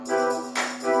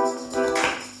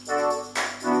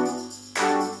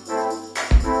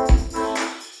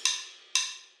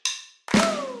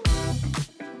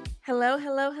Hello,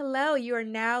 hello, hello. You are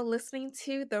now listening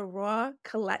to the Raw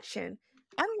Collection.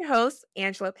 I'm your host,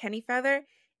 Angela Pennyfeather,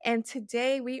 and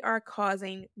today we are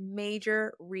causing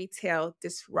major retail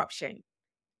disruption,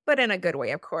 but in a good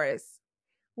way, of course.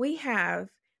 We have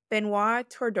Benoit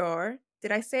Tordeur.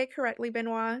 Did I say it correctly,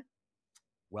 Benoit?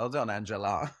 Well done,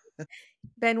 Angela.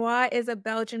 Benoit is a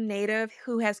Belgian native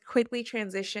who has quickly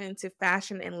transitioned to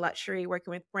fashion and luxury, working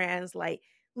with brands like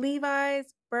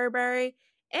Levi's, Burberry,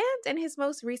 and in his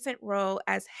most recent role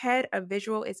as head of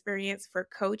visual experience for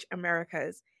Coach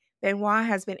Americas. Benoit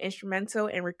has been instrumental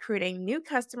in recruiting new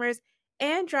customers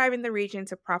and driving the region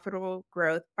to profitable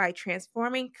growth by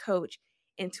transforming Coach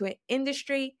into an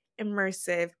industry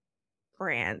immersive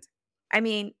brand. I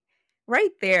mean,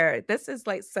 right there, this is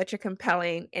like such a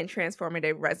compelling and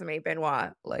transformative resume,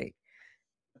 Benoit. Like,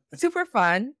 super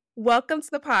fun. Welcome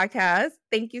to the podcast.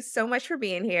 Thank you so much for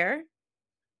being here.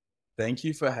 Thank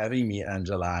you for having me,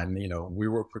 Angela. And, we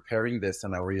were preparing this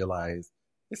and I realized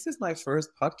this is my first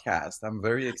podcast. I'm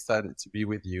very excited to be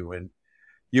with you. And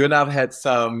you and I've had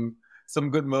some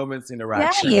good moments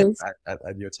interaction Yes.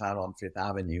 at your time on Fifth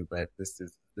Avenue, but this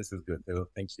is good though.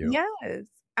 Thank you. Yes.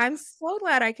 I'm so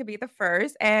glad I could be the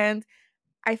first. And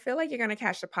I feel like you're going to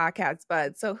catch the podcast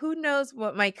bud. So who knows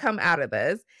what might come out of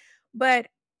this. But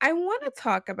we're going to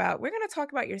talk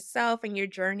about yourself and your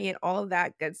journey and all of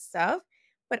that good stuff.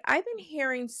 But I've been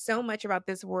hearing so much about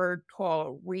this word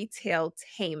called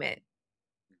retailtainment.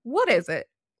 What is it?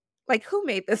 Like, who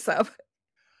made this up?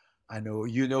 I know,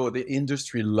 the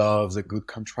industry loves a good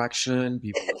contraction.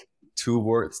 People love two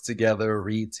words together,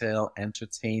 retail,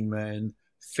 entertainment,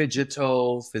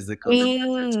 phygital, physical and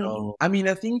Mm, digital. I mean,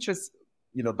 I think just,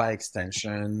 by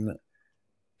extension,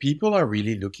 people are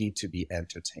really looking to be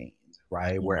entertained,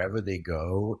 right? Wherever they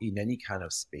go in any kind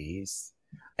of space.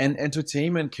 And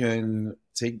entertainment can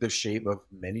take the shape of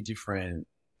many different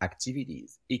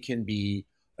activities. It can be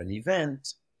an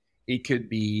event. It could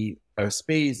be a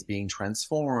space being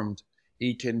transformed.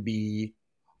 It can be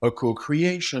a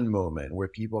co-creation moment where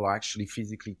people are actually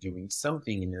physically doing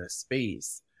something in a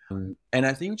space. And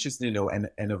I think just, at the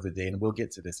end of the day, and we'll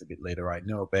get to this a bit later, I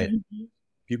know, but mhm.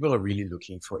 people are really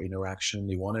looking for interaction.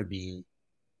 They want to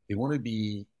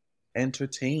be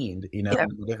entertained in Yeah,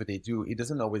 whatever they do. It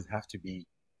doesn't always have to be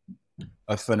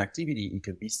a fun activity. It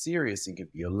could be serious. It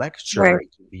could be a lecture. right.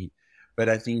 It could be, but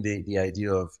I think the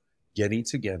idea of getting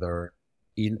together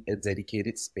in a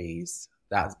dedicated space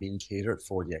that's been catered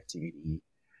for the activity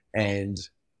and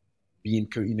being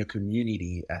in a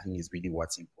community, I think is really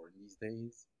what's important these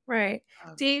days. Right.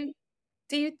 Um, Do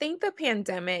you think the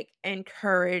pandemic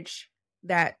encouraged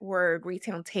that word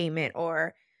retailtainment,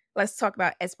 or let's talk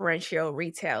about experiential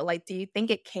retail? Like, do you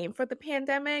think it came for the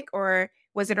pandemic or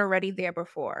was it already there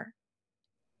before?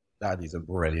 that is a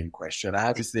brilliant question. I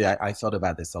have to say, I thought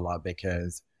about this a lot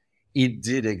because it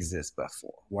did exist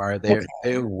before, where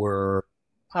there were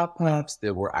pop-ups,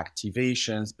 there were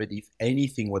activations, but if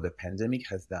anything, what the pandemic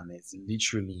has done is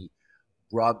literally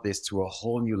brought this to a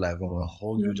whole new level, a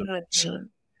whole new Mhm. dimension.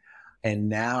 And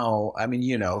now, I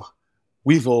mean,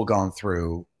 we've all gone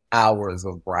through hours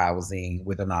of browsing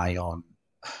with an eye on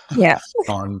Yeah.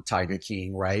 on Tiger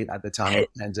King, right? At the time of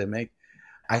the pandemic.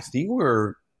 I think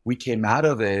we came out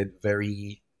of it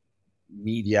very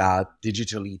media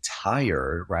digitally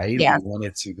tired, right? We Yes.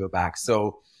 wanted to go back.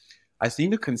 So I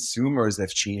think the consumers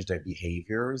have changed their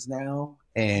behaviors now.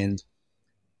 And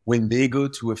when they go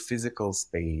to a physical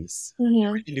space, they're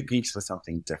Mhm. really looking for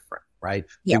something different, right?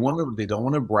 Yeah. They don't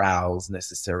want to browse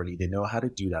necessarily. They know how to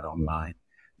do that online.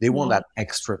 They want Mhm. that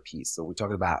extra piece. So we're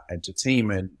talking about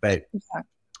entertainment, but Yeah.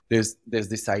 there's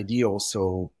this idea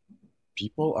also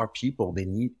people are people. They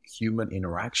need human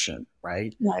interaction,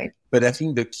 right? Right. But I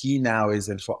think the key now is,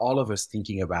 and for all of us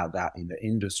thinking about that in the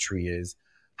industry is,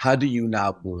 how do you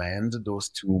now blend those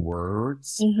two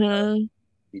words Mhm.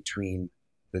 between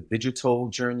the digital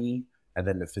journey and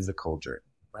then the physical journey,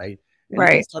 right? And it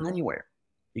can Right. start anywhere.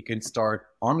 It can start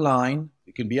online.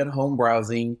 You can be at home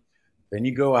browsing. Then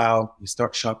you go out, you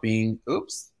start shopping.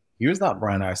 Oops, here's that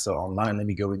brand I saw online. Let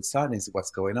me go inside and see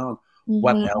what's going on.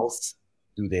 What Mhm. else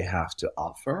do they have to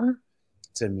offer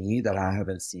to me that I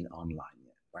haven't seen online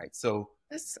yet, right? So,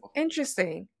 That's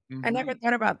interesting. I never mhm.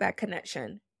 thought about that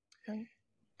connection.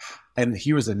 And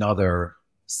here's another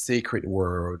sacred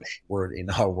word in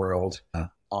our world,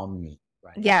 omni,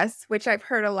 right? Yes, which I've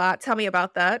heard a lot. Tell me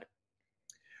about that.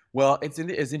 Well, it's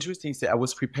interesting. I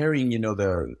was preparing,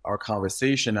 our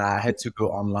conversation. I had to go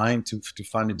online to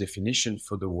find a definition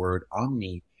for the word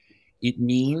omni. It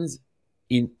means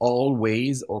in all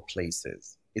ways or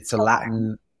places. It's a Okay.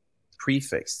 Latin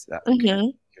prefix that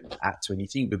Mhm. can add to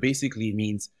anything, but basically it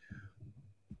means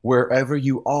wherever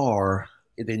you are,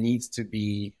 there needs to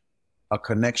be a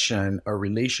connection, a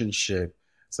relationship,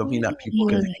 something that people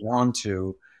can Mhm. hang on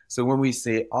to. So when we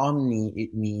say omni,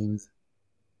 it means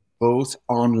both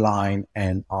online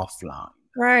and offline,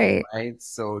 Right. right?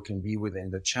 So it can be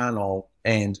within the channel,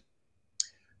 and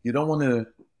you don't want to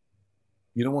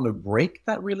you don't want to break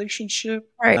that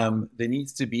relationship. Right. There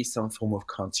needs to be some form of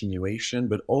continuation,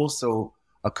 but also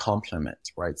a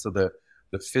complement, right? So the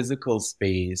physical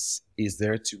space is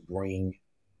there to bring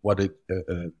what a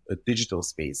digital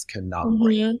space cannot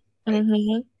bring, Mhm. right?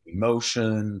 Mhm.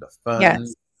 Emotion, the fun,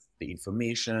 Yes, the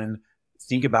information.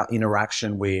 Think about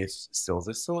interaction with sales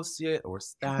associate or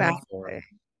staff or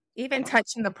exactly. Even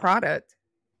touching the product.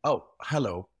 oh,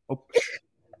 hello. Oh,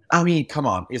 I mean, come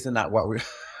on, isn't that what we're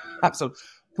so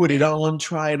put it on,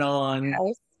 try it on,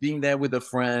 Yes. being there with a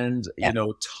friend, Yes.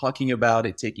 talking about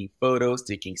it, taking photos,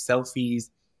 taking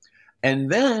selfies. And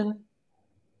then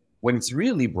when it's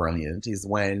really brilliant is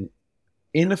when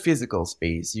in a physical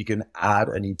space, you can add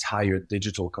an entire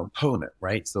digital component,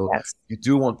 right? So Yes. you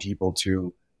do want people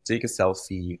to take a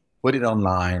selfie, put it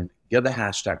online, get the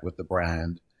hashtag with the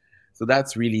brand. So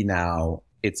that's really now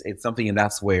it's something, and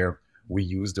that's where we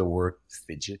use the word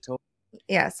phygital.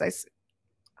 Yes,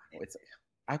 It's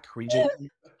I cringe at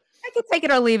it. I can take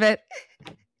it or leave it.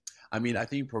 I mean, I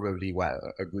think probably what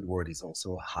a good word is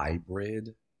also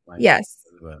hybrid, right? So Yes.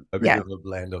 a bit Yes. of a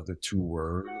blend of the two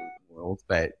worlds,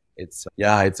 but it's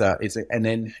yeah, and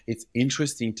then it's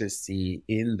interesting to see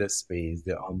in the space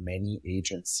there are many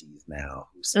agencies now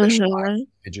who specialize Mhm. in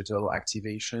digital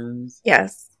activations.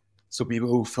 Yes. So people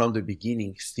who from the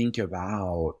beginning think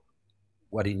about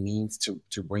what it means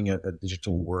to bring a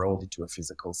digital world into a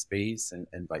physical space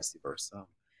and vice versa.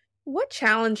 What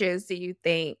challenges do you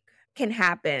think can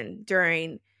happen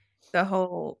during the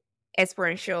whole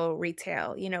experiential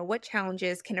retail? What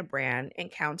challenges can a brand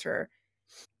encounter,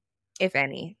 if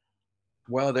any?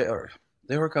 Well, there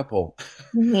are a couple.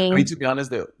 I mean, Mhm. to be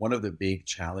honest, one of the big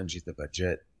challenges the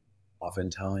budget.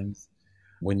 Oftentimes,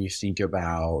 when you think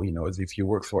about, as if you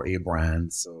work for a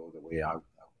brand, so the way I'm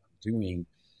doing,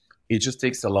 it just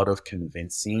takes a lot of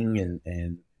convincing,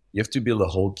 and you have to build a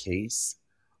whole case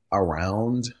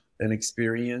around an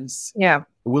experience. Yeah.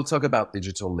 We'll talk about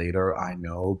digital later, I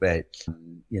know, but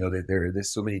there's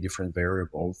so many different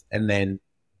variables, and then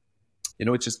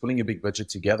it's just putting a big budget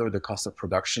together. The cost of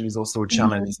production is also a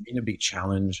challenge. Mhm. It's been a big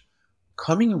challenge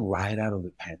coming right out of the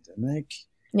pandemic.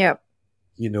 Yep.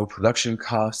 Production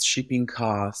costs, shipping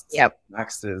costs, Yep.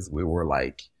 taxes, we were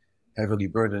like heavily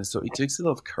burdened. So it takes a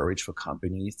lot of courage for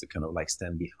companies to kind of like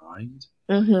stand behind.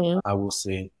 Mhm. I will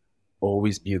say,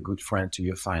 always be a good friend to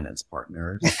your finance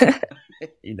partners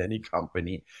in any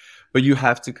company, but you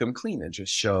have to come clean and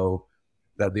just show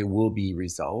that there will be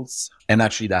results. And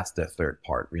actually, that's the third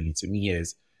part, really, to me,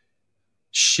 is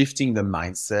shifting the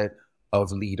mindset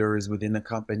of leaders within the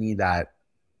company that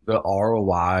the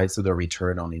ROI, so the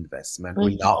return on investment, will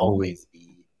not Mhm. always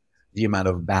be the amount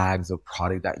of bags of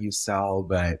product that you sell,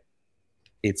 but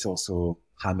it's also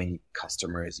how many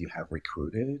customers you have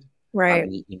recruited, how Right.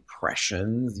 many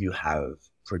impressions you have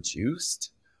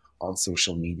produced on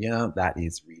social media. That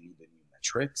is really the new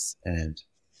metrics. And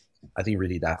I think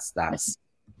really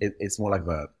it's more like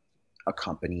a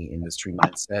company industry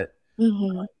mindset.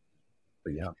 Mhm.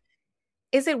 But yeah.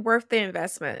 Is it worth the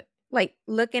investment? Like,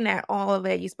 looking at all of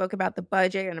it, you spoke about the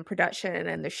budget and the production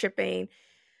and the shipping.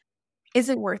 Is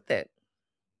it worth it?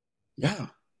 Yeah.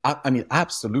 I mean,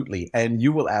 absolutely. And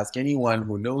you will ask anyone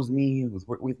who knows me, who's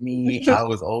worked with me, I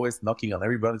was always knocking on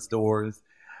everybody's doors.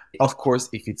 Of course,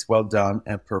 if it's well done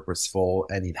and purposeful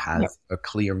and it Yep. has a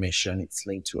clear mission, it's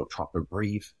linked to a proper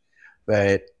brief.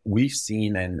 But we've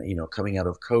seen, and coming out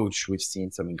of Coach, we've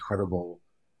seen some incredible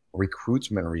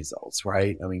recruitment results,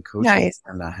 right? I mean, Coach is a Nice.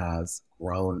 brand that has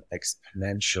grown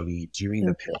exponentially during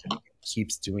the Mhm. pandemic,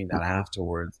 keeps doing that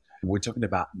afterwards. We're talking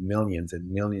about millions and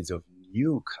millions of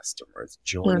new customers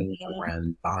joining the Mhm.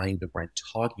 brand, buying the brand,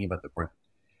 talking about the brand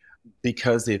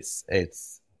because it's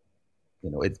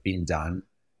been done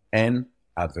and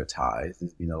advertised.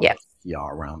 There's been a lot of Yes.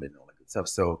 PR around it and all that good stuff.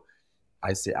 So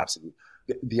I say absolutely.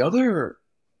 The other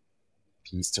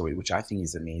piece to it, which I think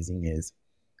is amazing, is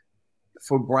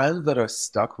for brands that are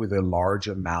stuck with a large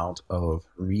amount of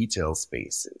retail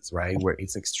spaces, right, where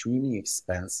it's extremely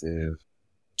expensive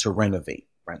to renovate,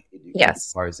 right? It Yes.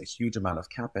 requires a huge amount of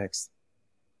capex.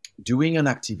 Doing an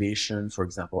activation, for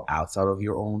example, outside of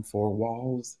your own four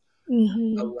walls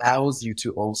Mhm. allows you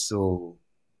to also,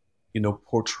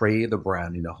 portray the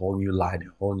brand in a whole new light,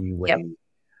 a whole new Yep. way.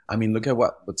 I mean, look at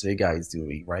what Bottega is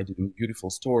doing, right? They're doing beautiful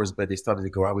stores, but they started to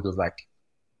go out with those like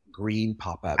green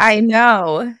pop-ups. I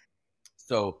know.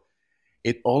 So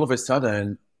it all of a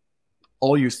sudden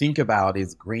all you think about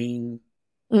is green,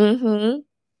 Mhm.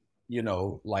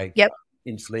 like Yep.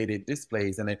 inflated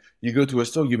displays. And then you go to a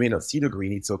store, you may not see the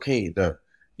green. It's okay.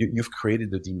 You've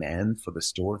created the demand for the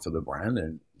store, for the brand,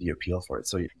 and the appeal for it.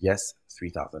 So yes,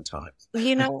 3,000 times.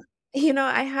 You know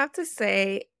I have to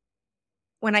say,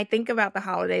 when I think about the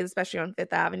holidays, especially on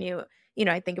Fifth Avenue,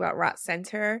 I think about Rock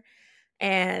Center,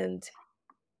 and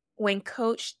when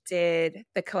Coach did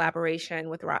the collaboration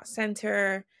with Rock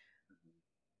Center,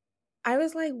 I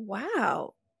was like,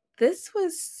 "Wow, this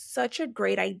was such a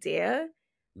great idea."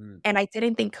 Mm, And I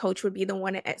didn't think Coach would be the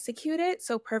one to execute it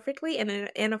so perfectly and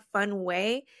in a fun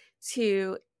way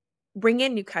to bring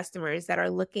in new customers that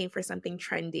are looking for something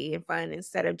trendy and fun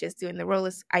instead of just doing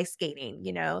the ice skating.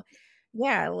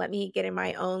 Yeah, let me get in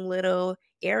my own little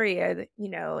area,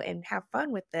 and have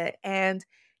fun with it. And,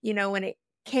 when it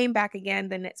came back again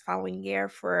the next following year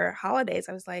for holidays,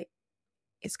 I was like,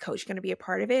 is Coach going to be a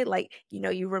part of it? Like,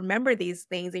 you remember these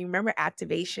things and you remember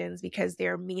activations because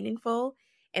they're meaningful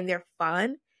and they're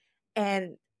fun.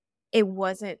 And it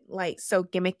wasn't like so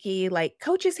gimmicky, like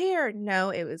Coach is here.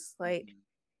 No, it was like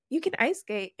you can ice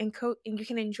skate and you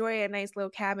can enjoy a nice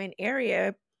little cabin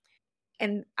area.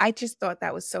 And I just thought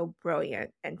that was so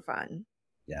brilliant and fun.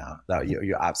 yeah,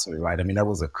 you're absolutely right. I mean, that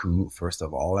was a coup, first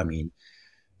of all. I mean,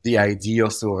 the idea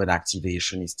also of an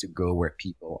activation is to go where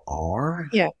people are,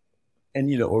 Yeah. and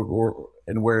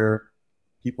and where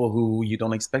people who you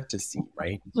don't expect to see,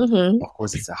 right? Mhm. Of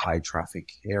course, it's a high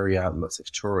traffic area, lots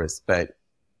of tourists, but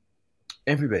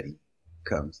everybody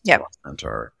comes to Yep. our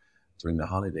center during the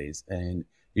holidays. And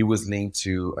it was linked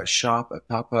to a shop, a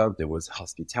pop-up. There was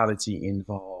hospitality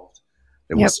involved.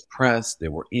 There Yep. was press.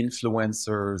 There were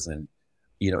influencers. And,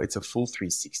 it's a full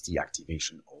 360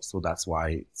 activation also. That's why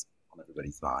it's on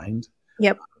everybody's mind.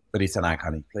 Yep. But it's an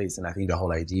iconic place. And I think the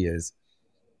whole idea is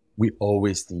we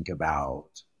always think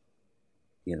about,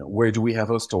 where do we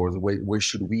have our stores? Where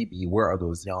should we be? Where are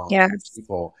those young Yes.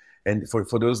 people? And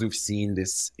for those who've seen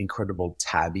this incredible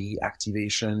tabby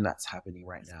activation that's happening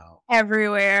right now,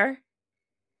 Everywhere.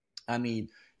 I mean,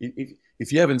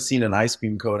 if you haven't seen an ice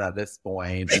cream cone at this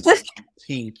point, it's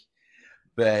pink,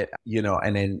 but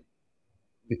and then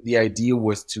the idea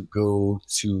was to go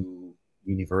to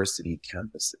university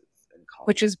campuses and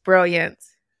Which colleges is brilliant.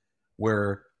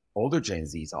 where older Gen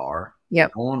Zs are. They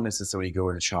Yep. don't necessarily go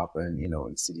and shop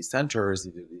in city centers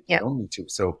if you Yep. don't need to.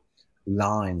 So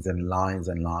lines and lines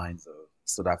and lines of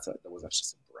so that was actually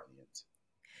so brilliant.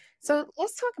 So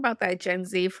let's talk about that Gen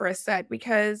Z for a sec,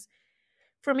 because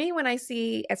for me, when I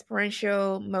see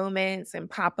experiential moments and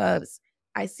pop-ups,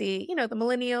 I see, the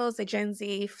millennials, the Gen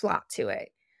Z flock to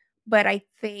it. But I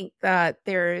think that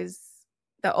there's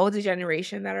the older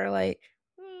generation that are like,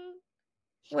 "Hmm,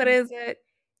 what is it?"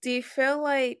 Do you feel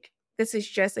like this is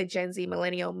just a Gen Z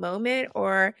millennial moment,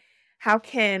 or how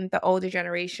can the older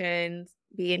generations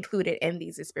be included in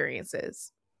these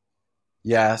experiences?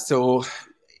 Yeah, so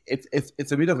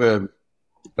it's a bit of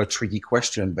a tricky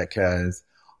question because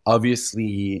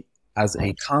obviously as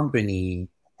a company,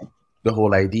 the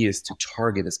whole idea is to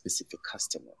target a specific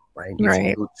customer, right? If you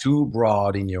Right. go too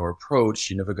broad in your approach,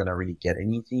 you're never gonna really get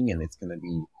anything, and it's gonna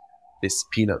be this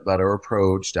peanut butter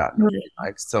approach that nobody Mhm.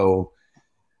 likes. So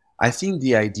I think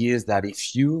the idea is that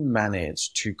if you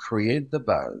manage to create the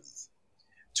buzz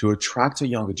to attract a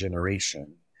younger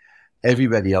generation,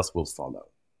 everybody else will follow,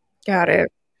 Got right?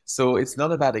 it. So it's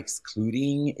not about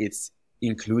excluding, it's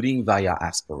including via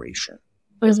aspiration,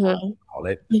 is what Mhm. I call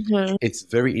it. Mhm. It's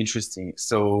very interesting.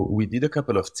 So we did a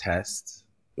couple of tests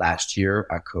last year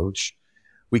at Coach.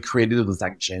 We created those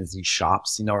like Gen Z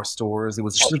shops in our stores. It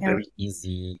was just Okay. very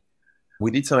easy. We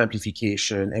did some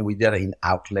amplification and we did it in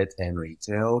outlet and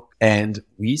retail. And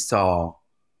we saw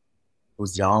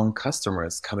those young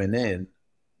customers coming in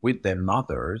with their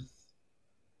mothers,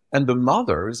 and the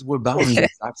mothers were buying the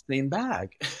exact same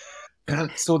bag.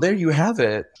 So there you have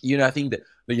it. I think that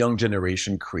the young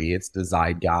generation creates the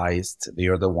zeitgeist. They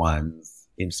are the ones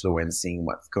influencing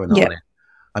what's going Yep. on. And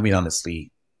I mean,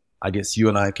 honestly, I guess you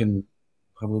and I can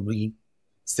probably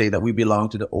say that we belong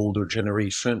to the older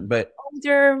generation, but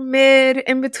Older, mid,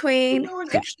 in between. no in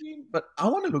between. But I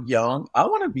want to look young. I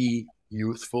want to be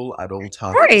youthful at all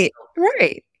times. Right,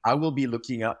 right. I will be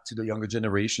looking up to the younger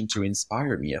generation to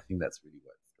inspire me. I think that's really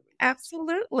what it is.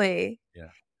 Absolutely. Yeah.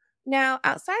 Now,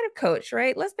 outside of Coach,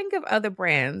 right? Let's think of other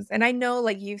brands. And I know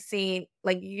like you've seen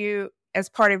like you as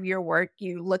part of your work,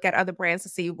 you look at other brands to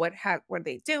see what are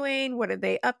they doing, what are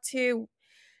they up to?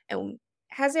 And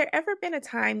has there ever been a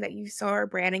time that you saw a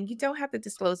brand, and you don't have to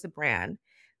disclose the brand,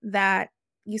 that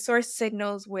you saw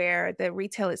signals where the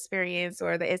retail experience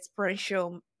or the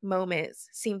experiential moments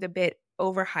seemed a bit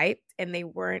overhyped and they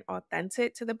weren't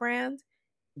authentic to the brand?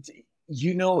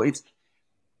 it's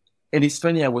and it's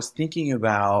funny. I was thinking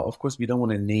about, of course, we don't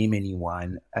want to name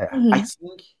anyone. I Mhm,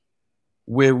 think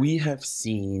where we have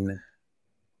seen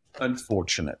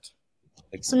unfortunate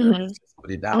experience, mhm, let's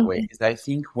put it that way, mhm, is I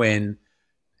think when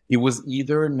it was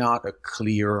either not a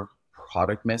clear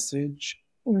product message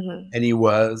mhm, and it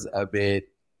was a bit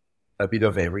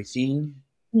of everything,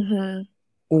 mhm.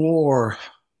 or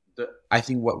I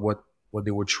think what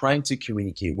they were trying to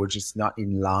communicate was just not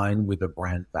in line with the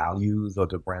brand values or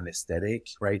the brand aesthetic,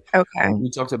 right? Okay. We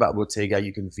talked about Bottega,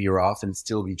 you can veer off and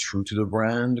still be true to the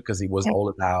brand because it was Yep. all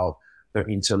about the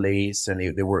interlace and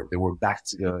they were back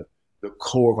to the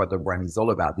core of what the brand is all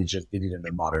about. They just did it in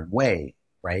a modern way,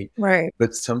 right? Right,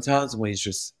 But sometimes when it's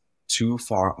just too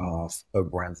far off a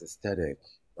brand's aesthetic,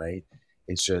 right?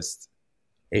 It's just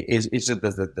it just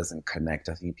doesn't connect.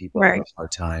 I think people have a right.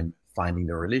 hard time finding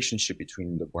the relationship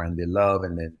between the brand they love,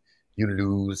 and then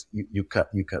you cut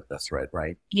the thread,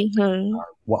 right? Mhm.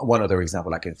 One other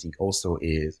example I can think also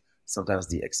is sometimes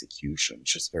the execution,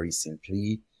 just very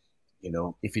simply,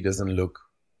 if it doesn't look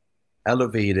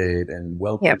elevated and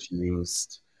well Yep.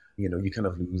 produced, you kind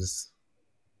of lose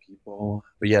people.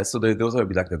 But yeah, so those are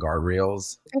be like the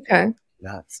guardrails. Okay.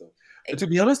 Yeah. So, but to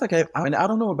be honest, like I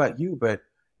don't know about you, but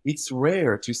it's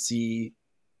rare to see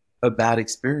a bad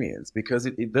experience because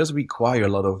it does require a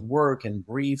lot of work and Yeah,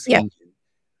 briefing.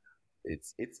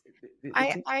 It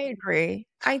I takes. I agree.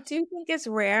 I do think it's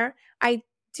rare. I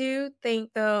do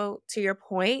think, though, to your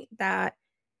point, that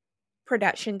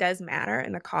production does matter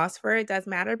and the cost for it does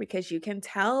matter because you can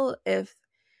tell if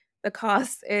the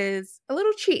cost is a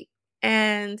little cheap,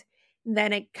 and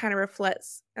then it kind of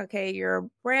reflects, okay, you're a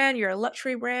brand, you're a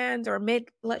luxury brand or mid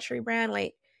luxury brand,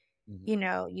 like,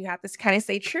 Mhm. you have to kind of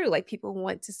stay true. Like, people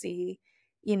want to see,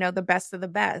 the best of the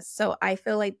best. So I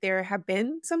feel like there have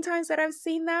been some times that I've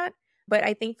seen that, but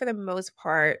I think for the most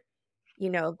part,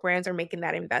 brands are making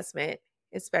that investment,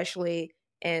 especially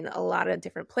in a lot of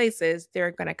different places,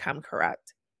 they're going to come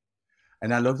correct.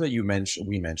 And I love that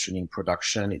we mentioning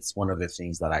production. It's one of the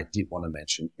things that I did want to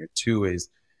mention here too is,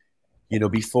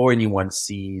 before anyone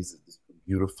sees this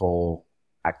beautiful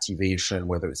activation,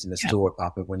 whether it's in a Yeah. store or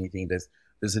pop-up or anything,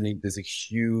 there's a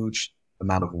huge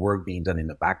amount of work being done in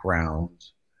the background,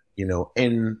 in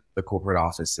the corporate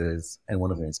offices, and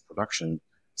one of them is production.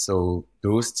 So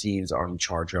those teams are in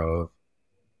charge of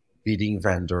bidding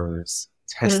vendors,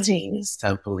 testing, Hmm.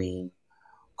 sampling,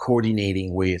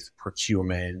 coordinating with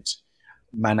procurement,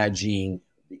 managing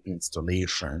the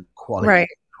installation, quality Right.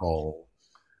 control,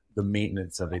 the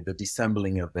maintenance of it, the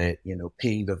disassembling of it,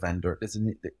 paying the vendor.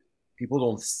 People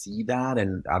don't see that,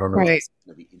 and I don't know if Right. this is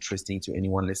going to be interesting to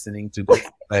anyone listening to this,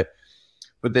 but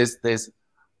there's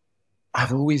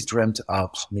I've always dreamt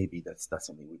of, maybe that's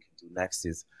something we can do next,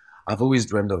 is I've always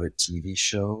dreamed of a TV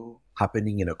show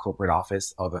happening in a corporate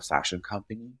office of a fashion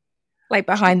company. Like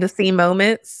Just, behind the scene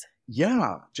moments.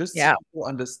 yeah, just so Yeah. people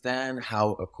understand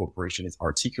how a corporation is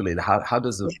articulated. How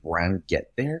does a brand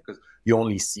get there? Because you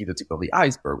only see the tip of the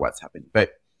iceberg, what's happening.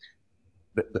 But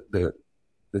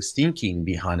the thinking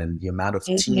behind and the amount of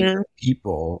teams Mhm. and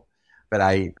people that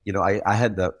I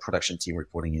had the production team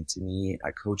reporting into me.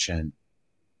 I coach, and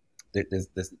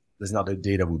there's not a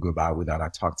day that will go by without I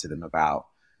talk to them about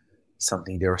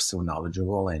something. They're so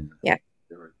knowledgeable and Yeah.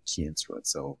 they're key into it.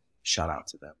 So shout out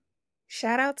to them.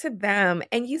 Shout out to them.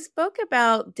 And you spoke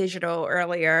about digital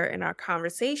earlier in our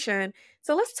conversation.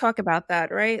 So let's talk about that,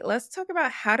 right? Let's talk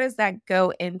about how does that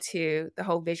go into the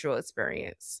whole visual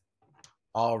experience?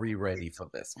 Are we ready for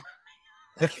this?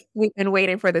 We've been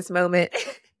waiting for this moment.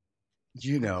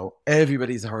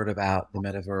 Everybody's heard about the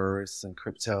metaverse and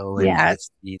crypto and Yes.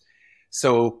 NFT.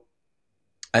 So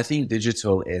I think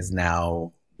digital is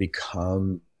now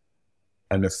become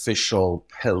an official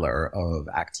pillar of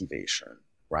activation,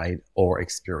 right? Or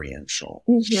experiential.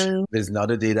 Mhm. There's not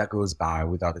a day that goes by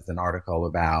without an article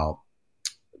about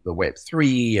the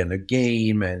Web3 and the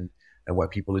game and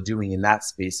what people are doing in that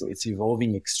space. So it's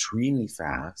evolving extremely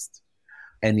fast,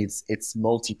 and it's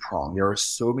multi-pronged. There are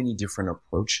so many different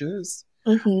approaches.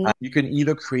 Mhm. You can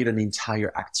either create an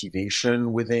entire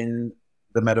activation within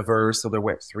the metaverse or the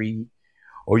Web3,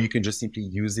 or you can just simply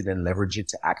use it and leverage it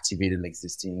to activate an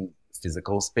existing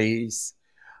physical space.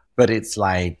 But it's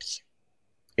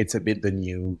a bit the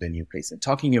new place. And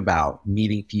talking about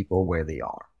meeting people where they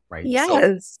are, right? So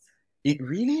Yes. it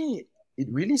really it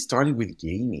really started with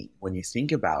gaming when you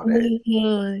think about it.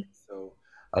 Mhm. So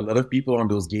a lot of people on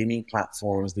those gaming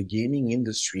platforms, the gaming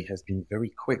industry has been very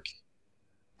quick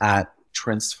at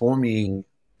transforming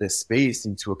the space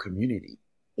into a community.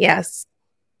 Yes.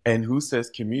 And who says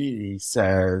community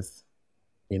says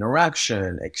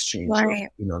interaction, exchange of, Right.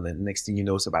 the next thing you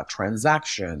know is about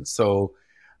transactions. So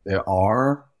there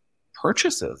are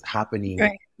purchases happening.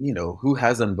 Right. Who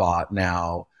hasn't bought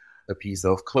now a piece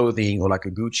of clothing or like a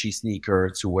Gucci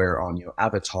sneaker to wear on your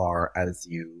avatar as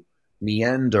you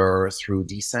meander through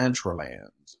Decentraland,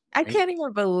 I right? can't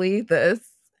even believe this.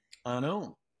 I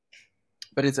know.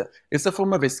 But it's a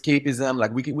form of escapism.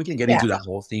 Like we can get Yeah. into that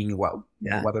whole thing,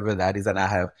 Yeah. whatever that is.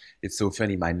 And it's so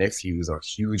funny. My nephews are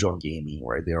huge on gaming,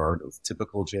 right? There are those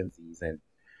typical Gen Zs, and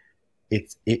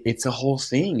it's a whole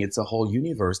thing. It's a whole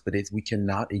universe, but we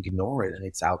cannot ignore it, and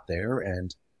it's out there.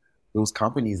 And those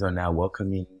companies are now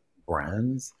welcoming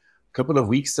brands. A couple of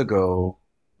weeks ago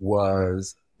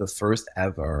was the first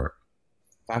ever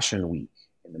Fashion Week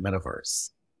in the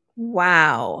metaverse,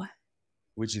 Wow.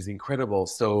 which is incredible.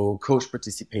 So Coach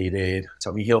participated.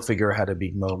 Tommy Hilfiger had a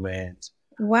big moment.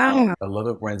 Wow. A lot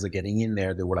of brands are getting in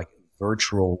there. There were like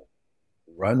virtual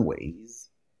runways,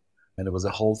 and it was a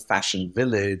whole fashion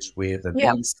village with a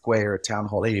Yeah. big square town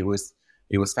hall. It was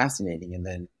fascinating. And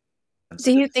then,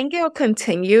 Do you think it'll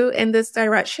continue in this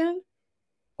direction?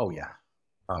 oh yeah,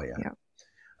 oh yeah. Yeah.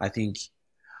 I think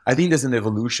I think there's an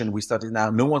evolution. We started now.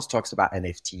 No one talks about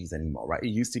NFTs anymore, right? It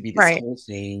used to be this Right. whole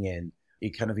thing, and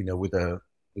it kind of with the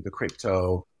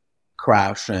crypto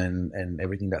crash and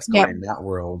everything that's going Yep. on in that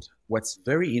world. What's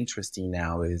very interesting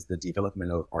now is the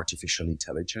development of artificial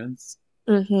intelligence,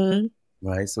 Mm-hmm.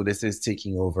 right? So this is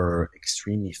taking over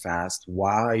extremely fast.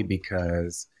 Why?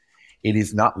 Because it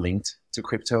is not linked to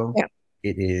crypto. Yeah.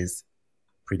 It is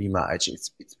pretty much it's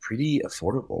pretty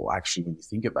affordable actually when you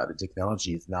think about it.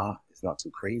 Technology is not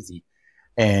too crazy,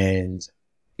 and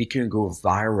it can go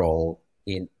viral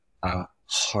in a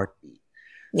heartbeat.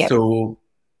 Yep. So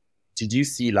did you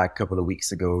see like a couple of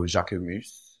weeks ago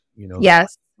Jacquemus?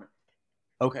 Yes.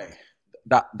 Okay,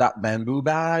 that bamboo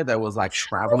bag that was like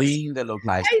traveling that looked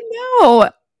like, I know.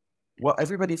 well,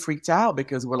 everybody freaked out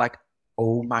because we're like,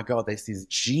 oh my god, this is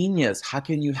genius. How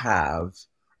can you have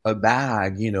a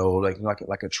bag,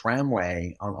 like a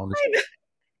tramway on the, I know.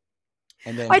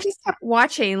 and I then just kept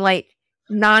watching like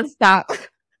nonstop.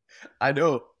 I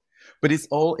know, but it's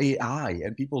all AI,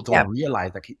 and people don't Yep.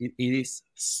 realize that it is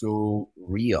so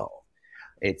real.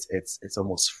 It's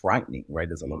almost frightening, right?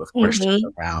 There's a lot of questions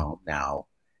Mm-hmm. around now.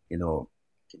 You know,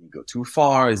 can you go too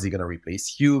far? Is he going to replace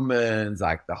humans?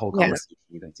 Like the whole Yeah. conversation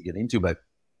we need to get into, but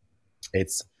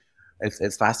it's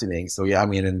it's fascinating. So yeah, I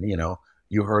mean, and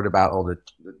you heard about all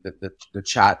the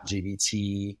chat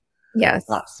GBT Yes.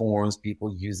 platforms,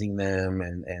 people using them,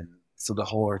 and so the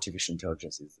whole artificial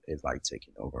intelligence is like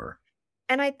taking over.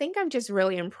 And I think I'm just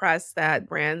really impressed that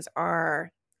brands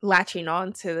are latching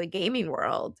on to the gaming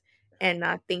world and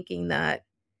not thinking that,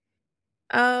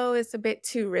 oh, it's a bit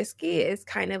too risky. It's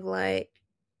kind of like,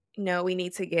 no, we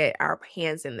need to get our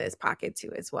hands in this pocket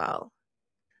too as well.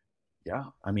 Yeah,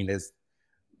 I mean, there's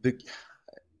the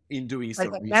in doing Like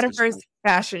some a research. metaverse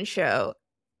fashion show.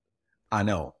 I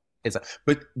know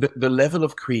but the level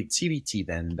of creativity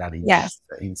then that Yes.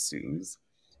 ensues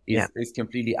Yeah. is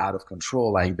completely out of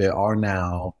control. Like there are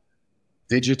now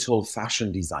digital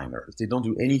fashion designers. They don't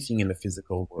do anything in the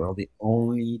physical world. They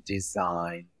only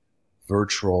design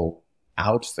virtual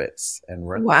outfits and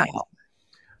runways. Wow.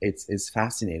 It's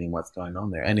fascinating what's going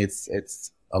on there, and it's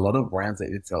a lot of brands.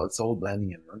 It's all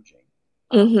blending and merging.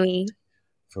 Um, Mhm.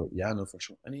 for yeah, no, for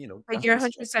sure, and But that's you're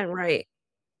just 100% right.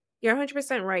 You're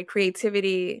 100% right.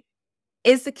 Creativity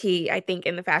is the key, I think,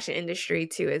 in the fashion industry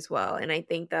too as well, and I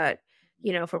think that,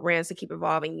 for brands to keep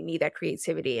evolving, you need that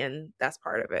creativity, and that's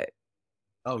part of it.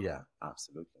 oh yeah,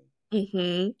 absolutely,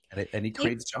 Mhm. and it Pe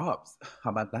creates jobs.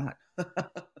 How about that?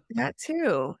 That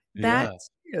too. That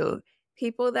Yeah. too.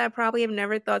 People that probably have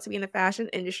never thought to be in the fashion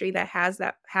industry that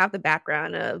have the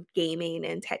background of gaming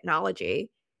and technology,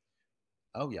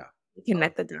 Oh yeah. you Oh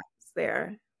connect the dots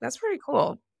there. That's pretty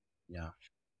cool. yeah.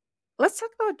 Let's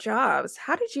talk about jobs.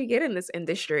 How did you get in this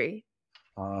industry?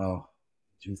 Oh,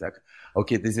 geez.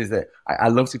 Okay, this is it. I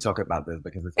love to talk about this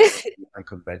because it's actually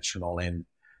unconventional. And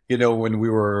when we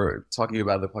were talking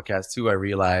about the podcast too, I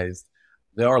realized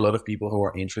there are a lot of people who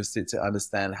are interested to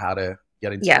understand how to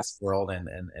get into this Yes, world and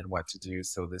what to do.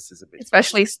 So this is a bit for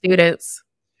especially students.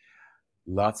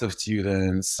 lots of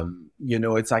students.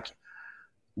 It's like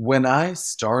when I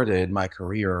started my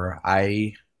career,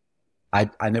 I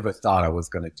never thought I was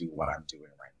going to do what I'm doing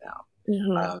right now.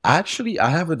 Mhm. Actually, I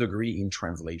have a degree in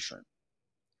translation.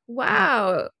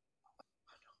 Wow.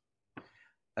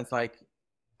 It's like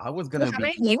I was So gonna how be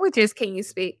many languages can you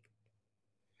speak?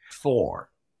 four.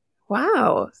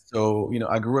 Wow. So,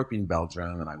 I grew up in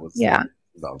Belgium and I was Yeah.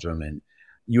 in Belgium, and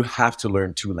you have to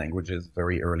learn two languages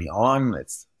very early on.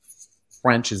 It's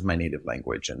French is my native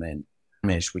language, and then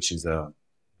Flemish, which is a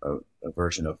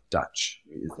version of Dutch,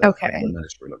 is a Okay.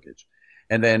 mandatory language.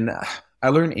 And then I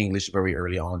learned English very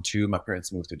early on too. My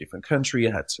parents moved to a different country.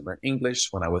 I had to learn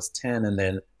English when I was 10, and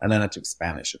then I took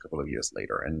Spanish a couple of years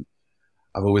later. And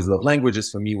I've always loved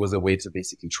languages. For me, was a way to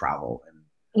basically travel.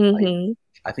 And Mhm.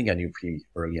 I think I knew pretty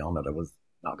early on that I was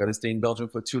not going to stay in Belgium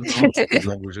for too long. So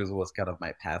languages was kind of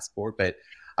my passport. But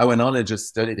I went on and just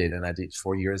studied it, and I did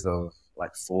 4 years of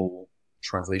like full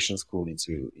translation school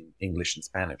into English and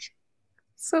Spanish.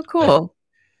 So cool.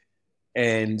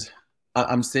 And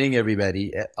I'm saying,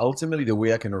 everybody, ultimately, the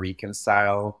way I can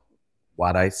reconcile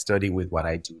what I study with what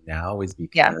I do now is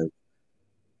Yeah. because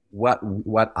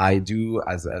what I do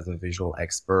as a visual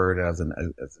expert, as an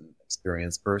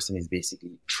experienced person, is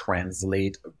basically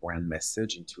translate a brand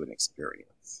message into an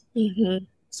experience. Mhm.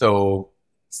 So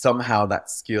somehow that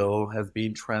skill has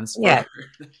been transferred. Yeah.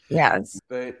 Yes.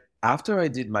 But after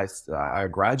I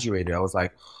graduated, I was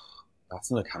like, that's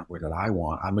not the kind of work that I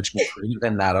want. I'm much more creative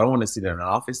than that. I don't want to sit in an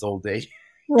office all day,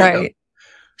 you know, Right.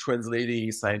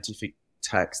 translating scientific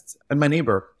texts. And my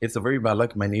neighbor, it's a very bad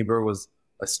luck. My neighbor was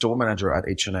a store manager at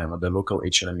H&M, at the local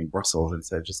H&M in Brussels, and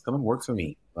said, just come and work for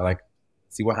me. I like,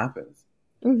 see what happens.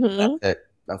 That's Mhm. it.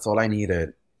 That's all I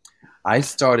needed. I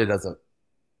started as a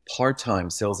part-time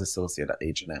sales associate at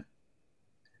H&M,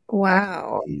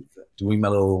 Wow. doing my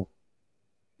little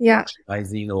Yeah.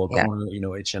 merchandising, little Yeah.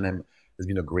 corner. H&M has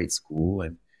been a great school,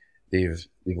 and they've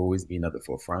always been at the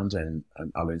forefront, and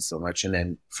I learned so much. And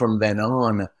then from then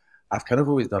on, I've kind of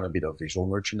always done a bit of visual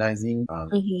merchandising.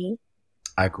 Mhm.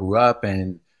 I grew up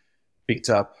and picked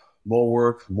up more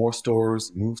work, more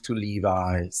stores, moved to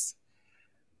Levi's.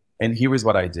 And here is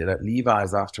what I did at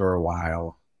Levi's. After a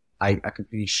while, I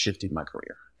completely shifted my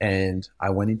career, and I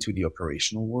went into the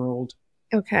operational world.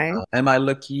 Okay. Am I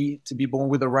lucky to be born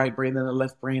with a right brain and a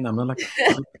left brain? I'm not like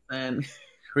 100%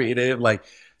 creative. Like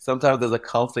sometimes there's a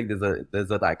conflict,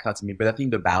 there's a dichotomy, but I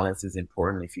think the balance is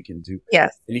important. If you can do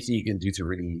Yes. anything you can do to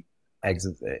really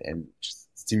exit and just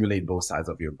stimulate both sides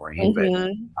of your brain. But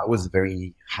Mhm. I was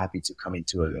very happy to come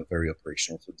into a very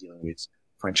operational, so dealing with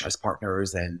franchise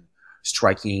partners and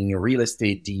striking real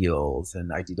estate deals.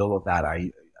 And I did all of that.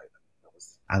 I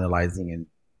was analyzing and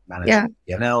Yeah. managing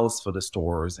P&Ls for the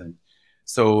stores. And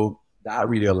so that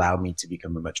really allowed me to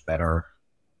become a much better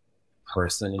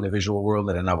person in the visual world.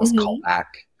 And then I was called Mhm.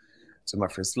 back to my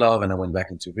first love, and I went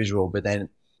back into visual. But then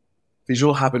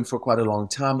visual happened for quite a long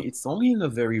time. It's only in the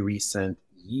very recent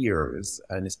years,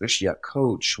 and especially at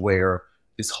Coach, where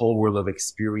this whole world of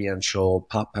experiential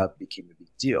pop-up became a big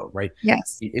deal, right?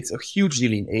 Yes. It's a huge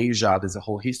deal in Asia. There's a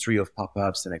whole history of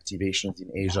pop-ups and activations in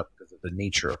Asia because of the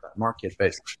nature of that market.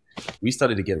 But we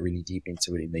started to get really deep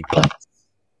into it in the US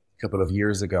a couple of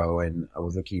years ago, and I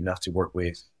was lucky enough to work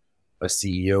with a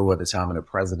CEO at the time and a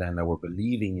president that were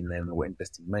believing in them and were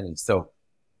investing money. So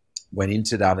went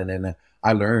into that, and then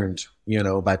I learned,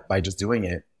 by just doing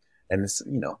it. And it's,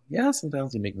 yeah,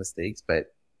 sometimes you make mistakes,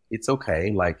 but it's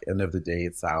okay. Like end of the day,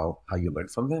 it's how you learn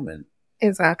from them. And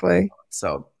Exactly.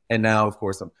 so, and now of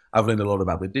course I've learned a lot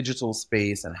about the digital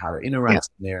space and how to Yeah. interact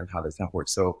in there and how does that work.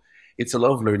 So it's a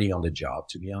lot of learning on the job,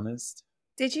 to be honest.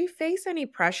 Did you face any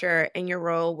pressure in your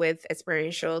role with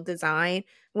experiential design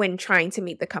when trying to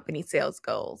meet the company's sales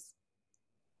goals?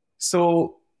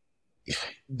 So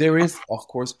there is, of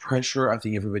course, pressure. I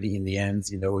think everybody in the end,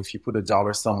 if you put a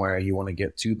dollar somewhere, you want to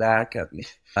get two back, Yeah.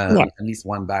 at least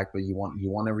one back, but you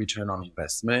want a return on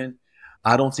investment.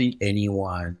 I don't think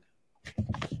anyone,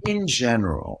 in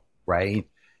general, right?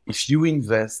 If you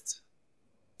invest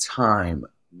time,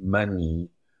 money,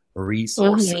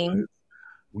 resources, Mhm.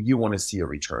 you want to see a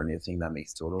return. I think that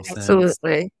makes total sense.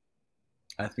 Absolutely.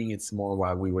 I think it's more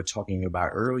what we were talking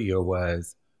about earlier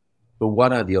was, but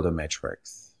what are the other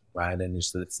metrics, right? And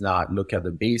it's not look at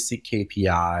the basic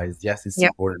KPIs. Yes, it's Yep.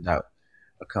 important that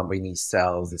a company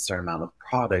sells a certain amount of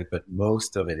product, but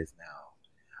most of it is now.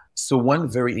 So one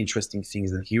very interesting thing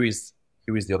is, and here is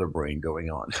the other brain going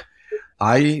on.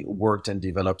 I worked and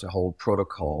developed a whole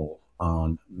protocol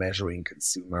on measuring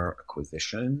consumer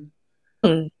acquisition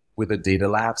Mm. with a data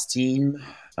labs team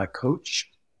at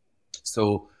Coach.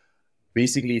 So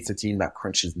basically, it's a team that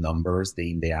crunches numbers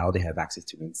day in, day out. They have access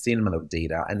to an insane amount of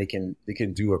data, and they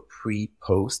can do a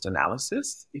pre-post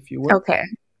analysis, if you will, Okay.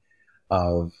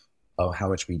 of of how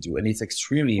much we do. And it's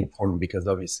extremely important because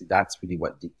obviously that's really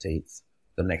what dictates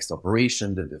the next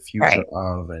operation, the future Right.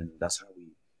 of, and that's how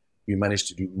we manage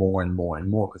to do more and more and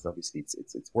more because obviously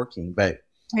it's working. But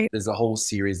Right. there's a whole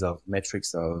series of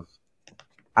metrics of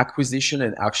acquisition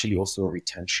and actually also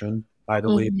retention, by the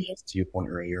way, Mhm. because to your point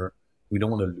earlier, we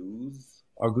don't want to lose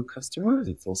our good customers.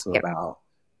 It's also Yep. about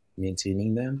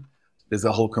maintaining them. There's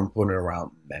a whole component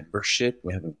around membership.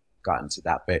 We haven't gotten to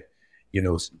that, but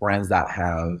brands that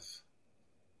have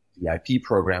VIP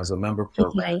programs or member Mhm.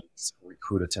 programs,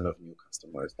 recruit a ton of new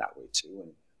customers that way too.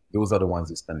 And those are the ones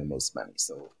who spend the most money.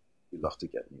 So we love to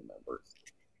get new members.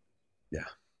 Yeah.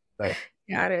 But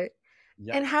Got it.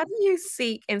 yeah. And how do you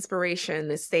seek inspiration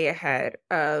to stay ahead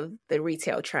of the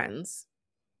retail trends?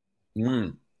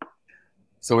 Mm.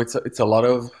 So it's a lot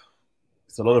of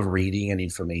reading and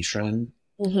information.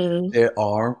 Mhm. There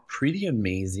are pretty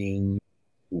amazing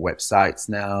websites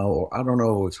now, or I don't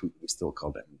know if we still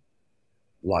call them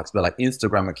blogs, but like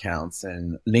Instagram accounts,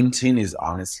 and LinkedIn is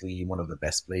honestly one of the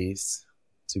best places.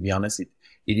 To be honest, it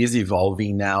is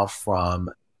evolving now from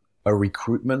a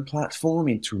recruitment platform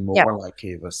into Yeah, more like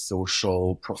a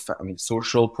social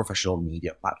professional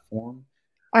media platform.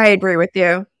 I agree with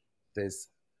you. There's,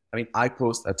 I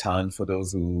post a ton for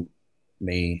those who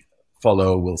may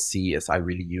follow will see as I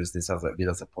really use this as a bit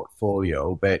as a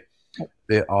portfolio, but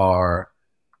there are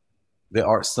there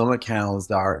are some accounts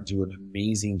that are do an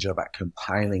amazing job at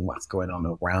compiling what's going on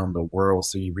around the world.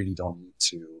 So you really don't need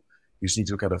to you just need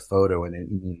to look at a photo and then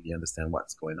immediately understand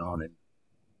what's going on.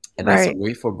 And that's a Right.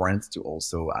 way for brands to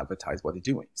also advertise what they're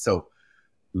doing. So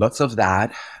lots of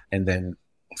that. And then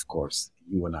of course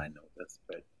you and I know this,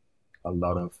 but a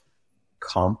lot of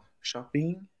comp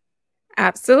shopping.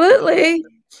 Absolutely.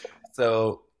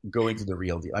 So going to the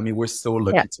real deal. I mean, we're so Yeah.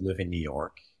 lucky to live in New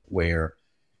York where,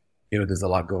 there's a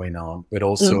lot going on, but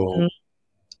also Mhm.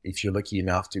 if you're lucky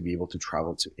enough to be able to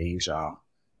travel to Asia,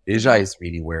 Asia is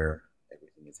really where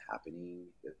everything is happening.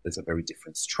 There's a very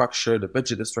different structure. The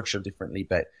budget is structured differently,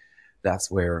 but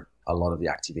that's where a lot of the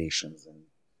activations and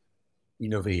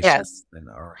innovations Yes. and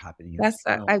are happening. And That's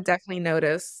I've definitely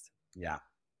noticed. yeah,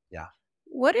 yeah.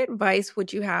 What advice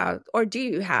would you have or do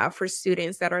you have for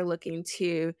students that are looking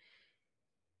to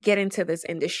get into this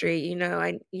industry?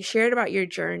 You shared about your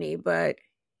journey, but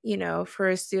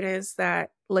for students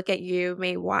that look at you,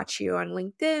 may watch you on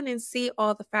LinkedIn and see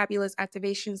all the fabulous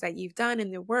activations that you've done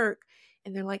in the work,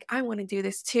 and they're like, I want to do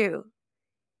this too.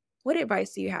 What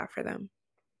advice do you have for them?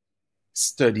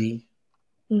 Study,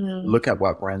 Mhm. look at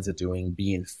what brands are doing,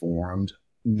 be informed,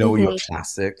 know your Mhm.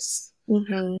 classics,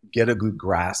 Mhm. get a good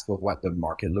grasp of what the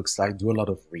market looks like, do a lot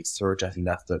of research. I think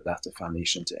that's the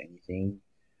foundation to anything.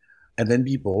 And then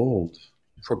be bold,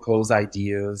 propose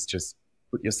ideas, just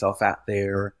put yourself out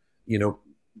there. You know,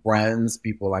 brands,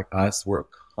 people like us, we're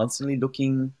constantly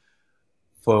looking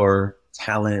for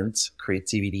talent,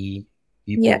 creativity,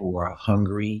 people Yeah, who are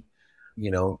hungry.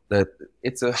 That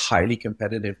it's a highly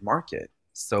competitive market. it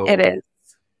So is.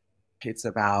 it's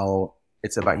about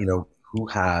who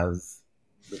has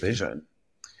the vision.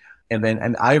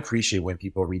 And I appreciate when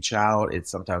people reach out.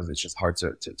 It's just hard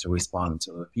to respond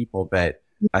to other people, but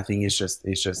I think it's just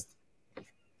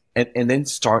and then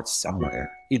start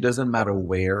somewhere. It doesn't matter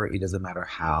where, it doesn't matter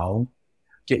how.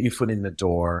 Get your foot in the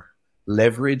door.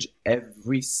 Leverage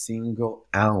every single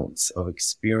ounce of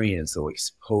experience or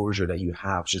exposure that you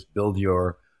have. Just build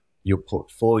your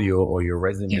portfolio or your Yeah.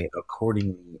 resume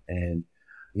accordingly. And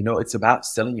it's about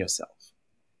selling yourself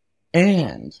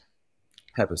and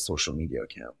have a social media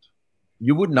account.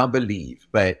 You would not believe,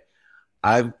 but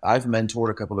I've mentored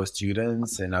a couple of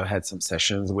students and I've had some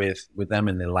sessions with them,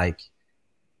 and they're like,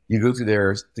 you go to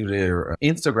their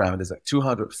Instagram and there's like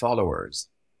 200 followers.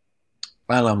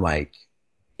 Well, I'm like,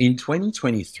 in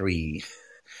 2023, You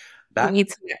that need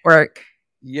to network.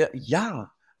 yeah, yeah.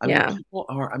 I mean, Yeah. people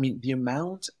are. I mean, the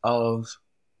amount of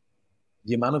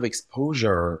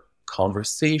exposure,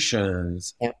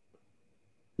 conversations. Yep.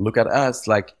 Look at us.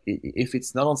 Like, if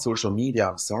it's not on social media,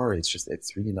 I'm sorry.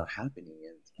 It's really not happening.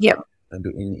 Yep. And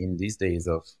in these days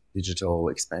of digital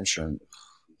expansion,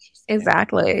 it's just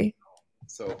Exactly.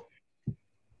 so.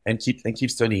 And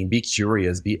keep studying. Be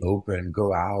curious. Be open.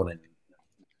 Go out, and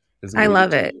there's a I way to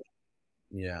love do it. it.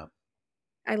 Yeah.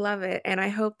 I love it. And I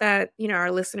hope that,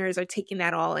 our listeners are taking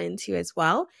that all into as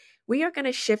well. We are going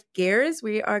to shift gears.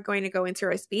 We are going to go into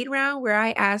our speed round where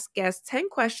I ask guests 10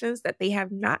 questions that they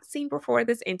have not seen before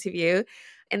this interview,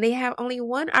 and they have only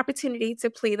one opportunity to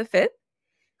plead the fifth.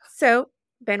 So,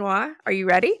 Benoit, are you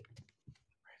ready?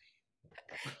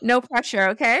 No pressure,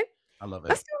 okay? I love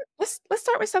it. Let's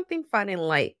start with something fun and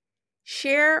light.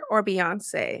 Cher or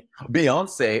Beyonce?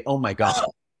 Beyonce. Oh my god.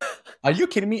 Are you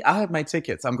kidding me? I have my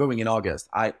tickets. I'm going in August.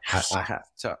 I have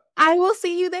to. I will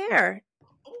see you there.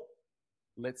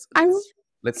 Let's I will. let's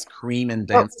let's scream and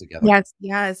Oh, dance together. yes,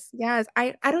 yes, yes.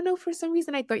 I don't know, for some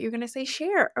reason I thought you were gonna say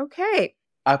Cher. Okay.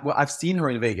 I've seen her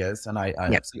in Vegas, and I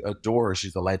Yep. absolutely adore her.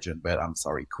 She's a legend. But I'm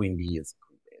sorry, Queen Bee is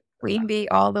Queen Bee. Queen Bee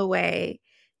all the way.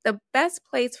 The best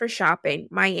place for shopping,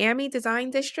 Miami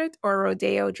Design District or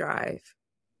Rodeo Drive?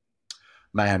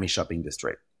 Miami Shopping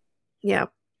District.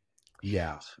 Yep.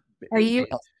 Yeah, Are you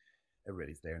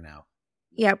everybody's there now.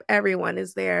 Yep, everyone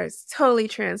is there. It's totally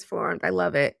transformed. I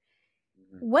love it.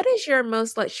 Mhm. What is your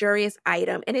most luxurious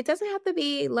item? And it doesn't have to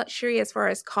be luxury as far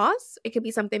as cost. It could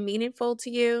be something meaningful to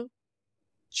you.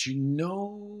 Do you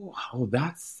know? Oh,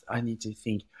 that's, I need to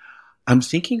think. I'm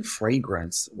thinking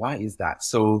fragrance. Why is that?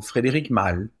 So Frédéric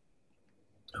Malle,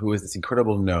 who is this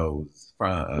incredible nose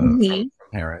Mhm. from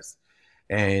Paris,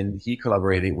 and he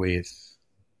collaborated with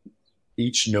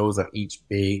each nose of each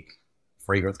big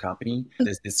fragrance company.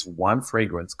 There's this one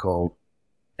fragrance called,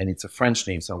 and it's a French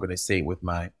name, so I'm going to say it with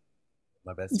my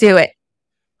best Do friend, it.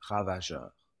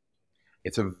 Ravageur.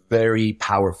 It's a very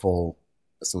powerful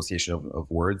association of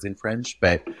words in French,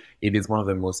 but it is one of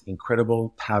the most incredible,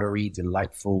 powdery,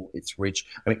 delightful. It's rich.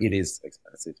 I mean, it is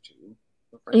expensive too,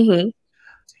 for fragrance. Hmm.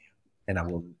 And I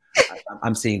will.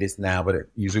 I'm saying this now, but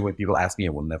usually when people ask me, I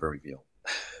will never reveal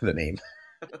the name.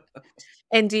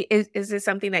 And is this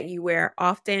something that you wear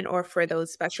often or for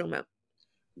those special moments?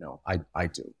 No, I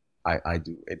do. I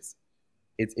do.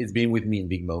 It's been with me in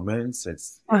big moments.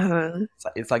 Uh-huh. I love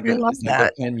It's like the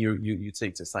that. pen you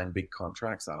take to sign big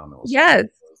contracts. I don't know. It's just,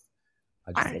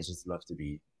 Yes. I I, just love to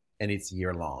be, and it's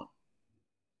year long.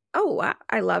 oh, wow.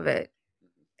 I love it.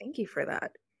 Thank you for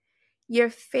that. Your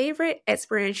favorite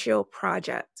experiential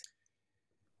project?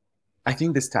 I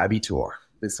think this Tabby tour,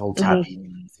 this whole Tabby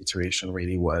Mhm. situation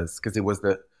really was because it was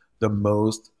the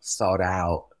most sought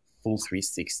out full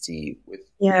 360 with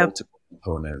Yeah. multiple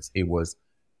components. It was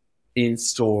in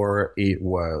store, it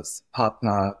was pop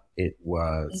up, it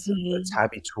was a Mhm.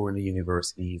 Tabby tour in the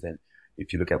universities, and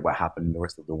if you look at what happened in the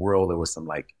rest of the world, there was some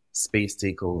like space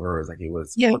takeovers. Like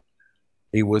Yeah.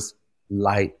 it was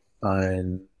light,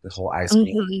 fun. The whole ice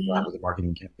cream Mhm. with the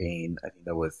marketing campaign. I think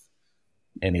that was,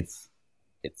 and it's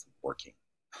working.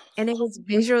 And it was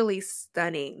visually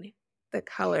stunning. The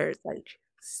colors, like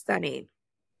stunning,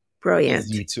 brilliant.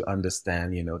 Easy to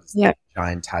understand, this Yeah.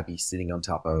 giant tabby sitting on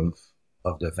top of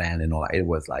the van and all that. It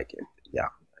was like, yeah,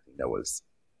 I think that was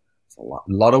it's a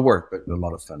lot of work, but a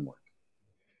lot of fun work.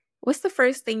 What's the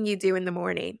first thing you do in the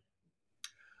morning?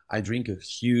 I drink a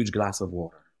huge glass of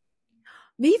water.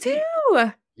 Me too.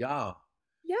 Yeah,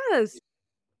 Yes.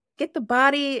 Get the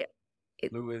body. It,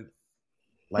 fluid,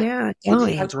 like yeah,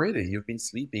 fully going. hydrated. You've been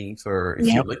sleeping for, if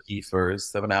you're Yep. lucky, for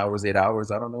 7 hours, 8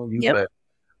 hours. I don't know you, Yep. but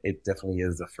it definitely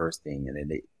is the first thing,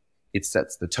 and it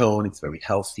sets the tone. It's very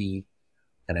healthy,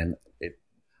 and then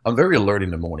I'm very alert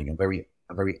in the morning. I'm very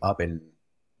up and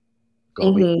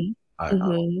going. Mhm. I don't know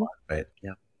Mhm. why, but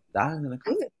yeah, that and then a I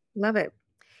coffee. love it.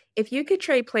 If you could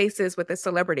trade places with a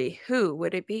celebrity, who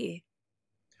would it be?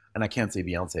 And I can't say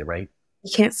Beyonce, right?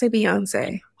 You can't say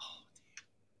Beyonce.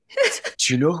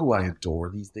 Do you know who I adore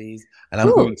these days? And I'm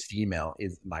Who? going female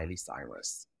is Miley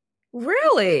Cyrus.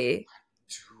 Really?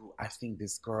 Dude, I think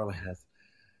this girl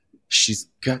she's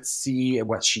gutsy at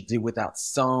what she did with that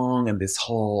song and this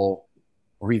whole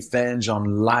revenge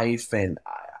on life. And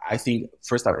I think,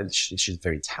 first off, she's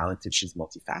very talented. She's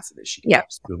multifaceted. She can do Yeah.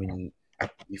 so many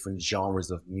different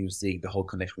genres of music, the whole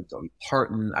connection with Dolly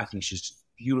Parton. I think she's just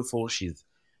beautiful. She's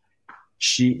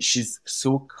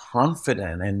so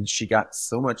confident and she got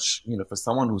so much, for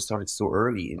someone who started so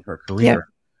early in her Yeah. career.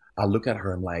 I look at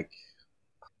her, I'm like,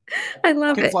 I you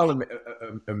love can it. follow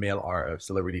a male or a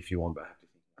celebrity if you want, but I have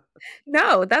to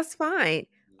No, that's fine. think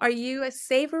Are you a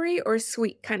savory or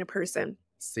sweet kind of person?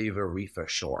 savory for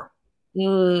sure.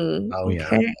 Oh yeah.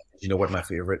 Okay. You know what my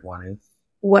favorite one is?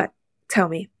 What? Tell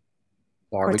me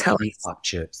or tell Barbecue us. hot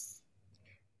chips.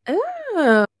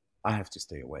 Oh, I have to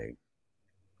stay away.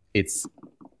 It's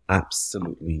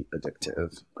absolutely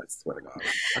addictive. I swear to God.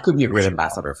 I could be a great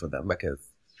ambassador for them because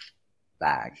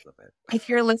bags of it. if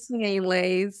you're listening,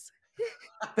 Lays,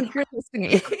 if you're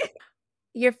listening.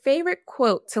 Your favorite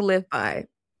quote to live by.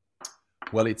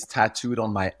 Well, it's tattooed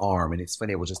on my arm, and it's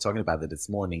funny. I was just talking about it this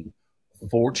morning.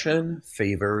 Fortune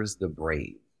favors the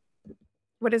brave,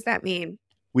 What does that mean?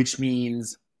 which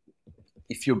means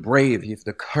if you're brave, you have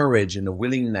the courage and the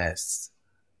willingness,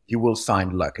 you will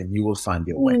find luck and you will find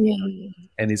your way. Mm.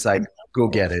 And it's like, go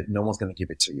get it. No one's going to give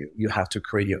it to you. You have to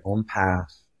create your own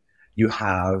path. You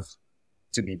have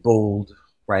to be bold,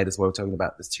 right? That's what we're talking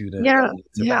about the student. Yeah,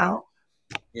 It's yeah.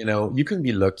 about, you can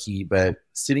be lucky, but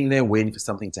sitting there waiting for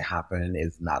something to happen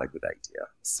is not a good idea.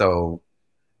 So,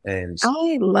 and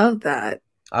I love that.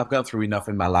 I've gone through enough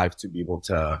in my life to be able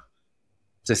to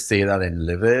say that and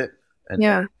live it and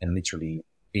Yeah, and literally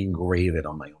engrave it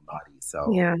on my own body.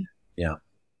 So yeah. yeah,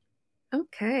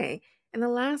 Okay. And the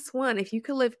last one, if you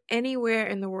could live anywhere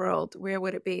in the world, where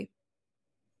would it be?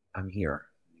 I'm here.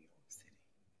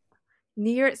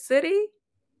 New York City?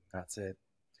 That's it.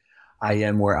 I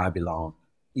am where I belong.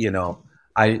 You know,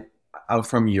 I I'm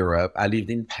from Europe. I lived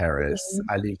in Paris. Mhm.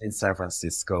 I lived in San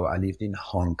Francisco. I lived in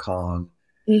Hong Kong.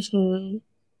 Mhm.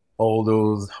 All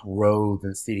those roads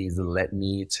and cities that led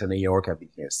me to New York. I've been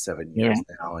here seven Yeah. years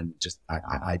now, and just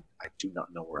I do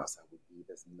not know where else I would be.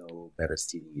 There's no better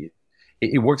city.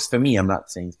 It works for me. I'm not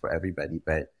saying it's for everybody,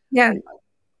 but Yeah.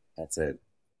 that's it.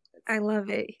 I It's, love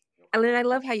it. And then I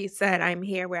love how you said, "I'm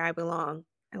here where I belong."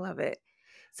 I love it.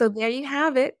 So there you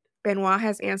have it. Benoit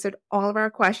has answered all of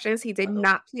our questions. He did I know.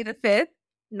 not plead the fifth,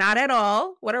 not at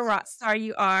all. What a rock star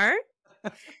you are.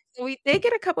 So we did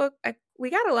get a couple we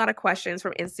got a lot of questions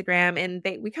from Instagram, and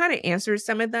we kinda answered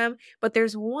some of them, but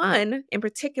there's one in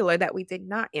particular that we did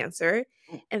not answer,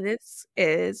 and this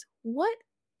is, what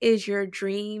is your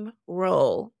dream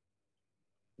role?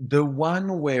 The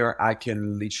one where I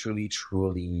can literally,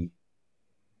 truly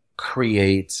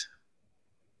create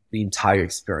the entire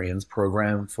experience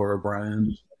program for a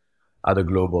brand at a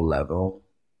global level,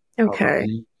 Okay.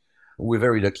 probably. We're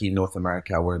very lucky in North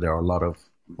America where there are a lot of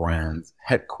brands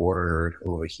headquartered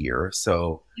over here.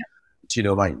 So,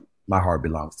 Yep. my heart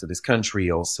belongs to this country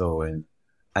also. And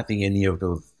I think any of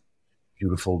those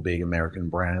beautiful big American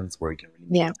brands where you can really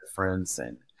make Yeah. a difference.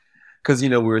 And because,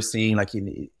 we're seeing like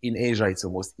in Asia, it's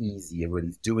almost easy.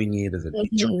 Everybody's doing it. There's a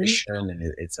big Mhm. tradition and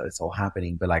it's all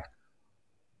happening. But like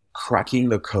cracking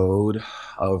the code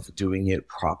of doing it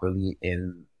properly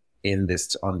in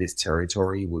this on this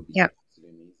territory would be Yep.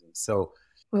 absolutely amazing. So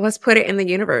Well, let's put it in the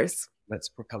universe. let's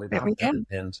propel it There out we there, go.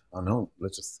 and I don't know,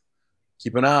 let's just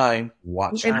keep an eye,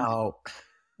 watch And out.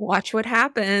 watch what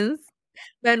happens.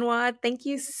 Benoit, thank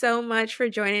you so much for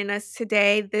joining us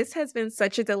today. This has been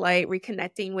such a delight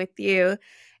reconnecting with you.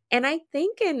 And I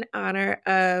think, in honor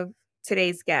of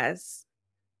today's guest,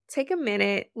 take a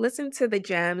minute, listen to the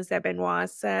gems that Benoit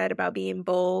said about being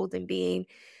bold and being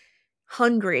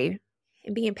hungry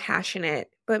and being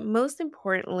passionate. But most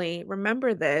importantly,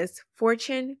 remember this: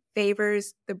 fortune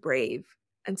favors the brave.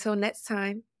 Until next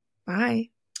time, bye.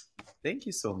 Thank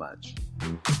you so much.